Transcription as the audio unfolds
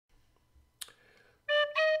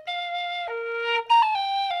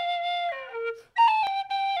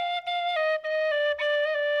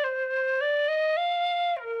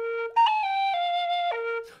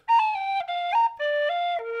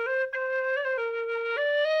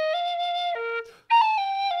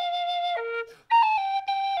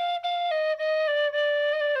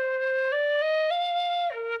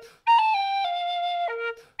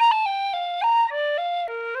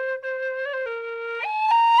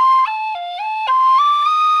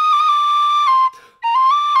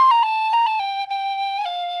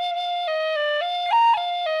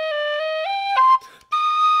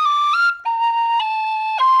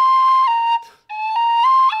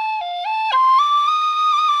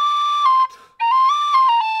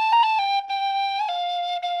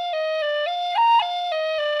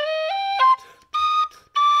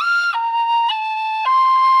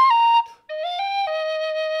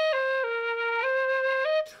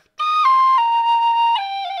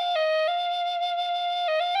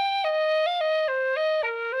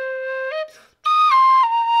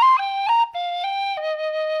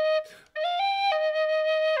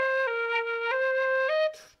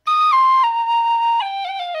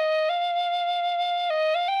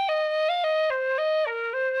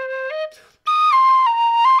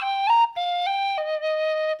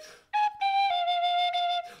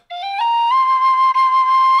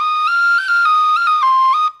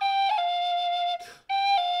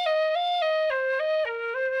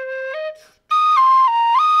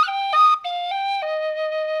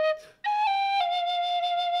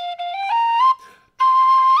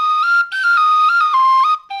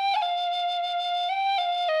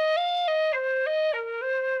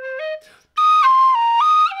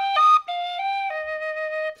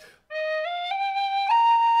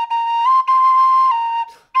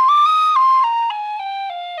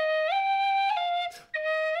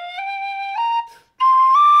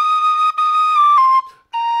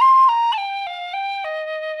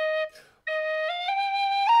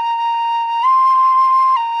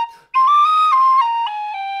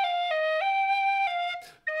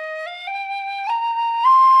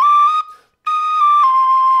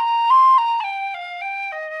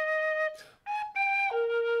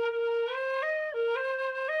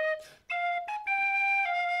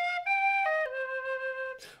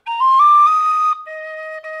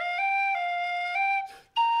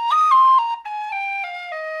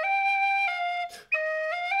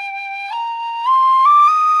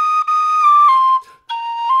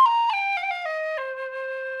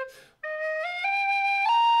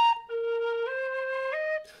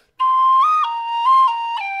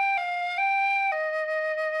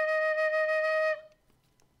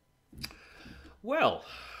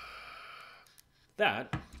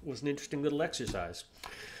that was an interesting little exercise.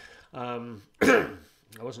 I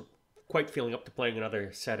wasn't quite feeling up to playing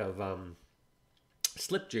another set of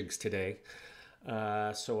slip jigs today.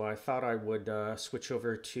 So I thought I would switch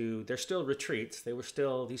over to, they're still retreats.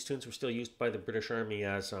 These tunes were still used by the British Army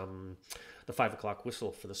as the 5 o'clock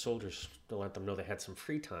whistle for the soldiers to let them know they had some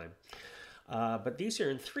free time. But these are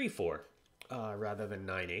in 3/4 rather than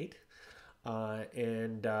 9/8.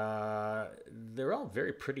 And they're all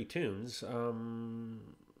very pretty tunes.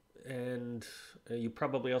 And you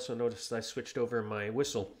probably also noticed I switched over my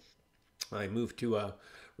whistle. I moved to a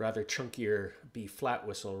rather chunkier B flat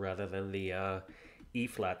whistle rather than the E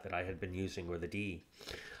flat that I had been using, or the D.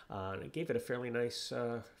 And it gave it a fairly nice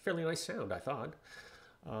sound, I thought.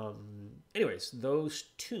 Anyways, those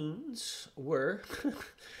tunes were,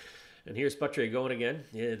 and here's Buttrey going again.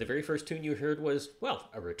 Yeah, the very first tune you heard was, well,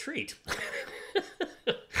 A Retreat.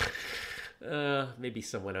 Maybe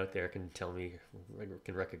someone out there can tell me,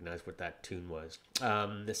 can recognize what that tune was.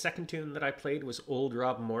 The second tune that I played was Old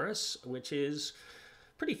Rob Morris, which is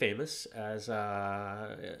pretty famous as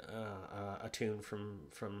a tune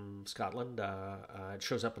from Scotland. It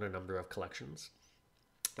shows up in a number of collections.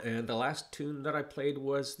 And the last tune that I played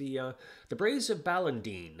was the Braes of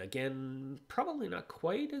Balendine. Again, probably not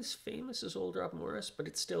quite as famous as Old Rob Morris, but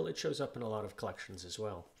it shows up in a lot of collections as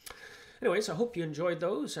well. Anyways, I hope you enjoyed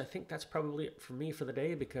those. I think that's probably it for me for the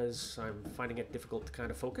day because I'm finding it difficult to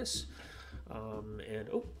kind of focus. And,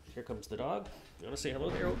 oh, here comes the dog. You want to say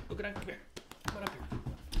hello there? Oh, Ogadai, come here. Come on up here.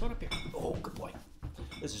 Come on up here. Oh, good boy.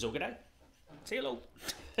 This is Ogadai. Say hello.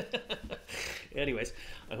 Anyways,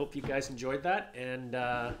 I hope you guys enjoyed that. And,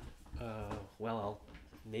 well, I'll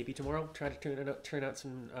maybe tomorrow try to turn out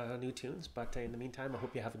some new tunes. But in the meantime, I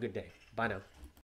hope you have a good day. Bye now.